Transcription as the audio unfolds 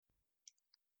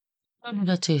Du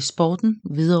lytter til Sporten,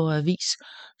 Hvidovre Avis,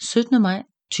 17. maj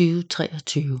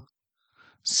 2023.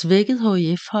 Svækket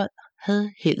HIF-hold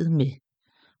havde heldet med.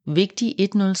 Vigtig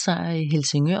 1-0 sejr i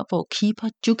Helsingør, hvor keeper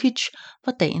Djukic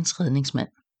var dagens redningsmand.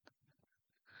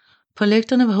 På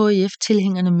lægterne var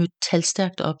HIF-tilhængerne mødt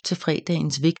talstærkt op til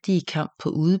fredagens vigtige kamp på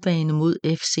udebane mod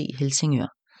FC Helsingør.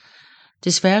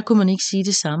 Desværre kunne man ikke sige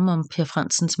det samme om Per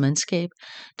Fransens mandskab,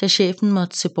 da chefen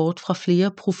måtte se bort fra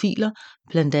flere profiler,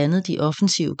 blandt andet de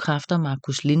offensive kræfter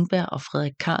Markus Lindberg og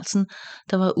Frederik Carlsen,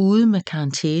 der var ude med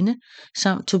karantæne,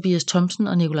 samt Tobias Thomsen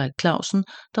og Nikolaj Clausen,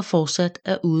 der fortsat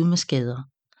er ude med skader.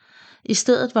 I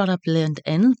stedet var der blandt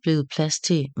andet blevet plads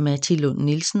til Matti Lund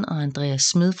Nielsen og Andreas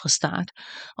Smed fra start,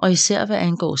 og især hvad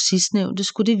angår sidstnævnte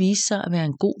skulle det vise sig at være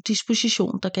en god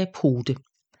disposition, der gav pote.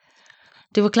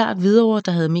 Det var klart Hvidovre,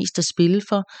 der havde mest at spille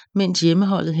for, mens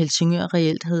hjemmeholdet Helsingør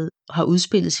reelt har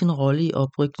udspillet sin rolle i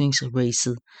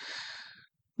oprykningsracet.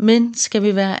 Men skal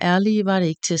vi være ærlige, var det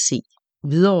ikke til at se.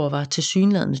 Hvidovre var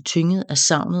tilsyneladende tynget af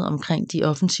savnet omkring de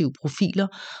offensive profiler,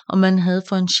 og man havde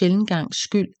for en sjælden gangs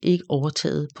skyld ikke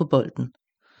overtaget på bolden.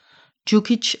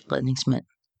 Djukic, redningsmand.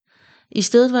 I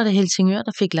stedet var det Helsingør,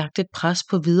 der fik lagt et pres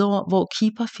på Hvidovre, hvor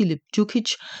keeper Philip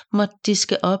Djukic måtte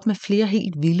diske op med flere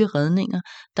helt vilde redninger,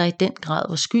 der i den grad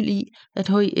var skyld i, at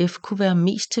HIF kunne være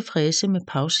mest tilfredse med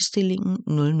pausestillingen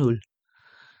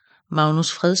 0-0.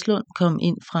 Magnus Fredslund kom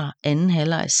ind fra anden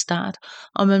halvlejs start,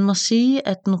 og man må sige,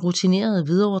 at den rutinerede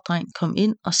Hvidovre-dreng kom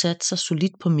ind og satte sig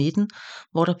solidt på midten,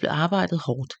 hvor der blev arbejdet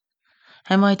hårdt.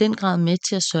 Han var i den grad med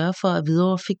til at sørge for, at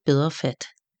Hvidovre fik bedre fat.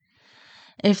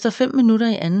 Efter 5 minutter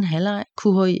i anden halvleg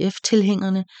kunne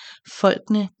HIF-tilhængerne,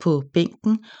 folkene på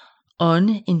bænken,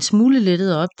 ånde en smule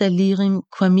lettet op, da Lirim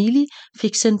Kwamili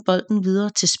fik sendt bolden videre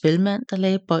til spilmand, der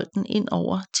lagde bolden ind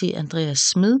over til Andreas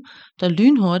Smed, der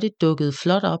lynhurtigt dukkede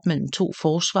flot op mellem to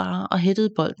forsvarere og hættede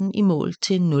bolden i mål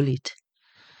til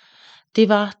 0-1. Det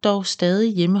var dog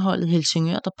stadig hjemmeholdet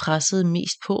Helsingør, der pressede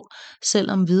mest på,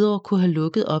 selvom Hvidovre kunne have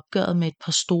lukket opgøret med et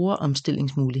par store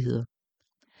omstillingsmuligheder.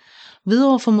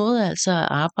 Hvidovre formåede altså at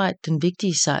arbejde den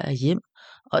vigtige sejr hjem,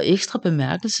 og ekstra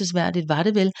bemærkelsesværdigt var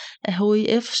det vel, at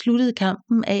HIF sluttede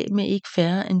kampen af med ikke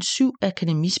færre end 7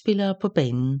 akademispillere på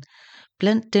banen.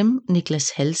 Blandt dem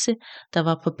Niklas Halse, der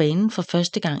var på banen for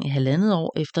første gang i 1,5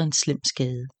 år efter en slem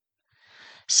skade.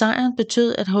 Sejren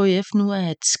betød, at HIF nu er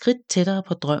et skridt tættere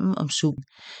på drømmen om sub.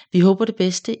 Vi håber det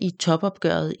bedste i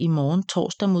topopgøret i morgen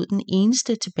torsdag mod den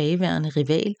eneste tilbageværende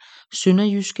rival,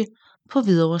 Sønderjyske, på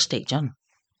Hvidovre Stadion.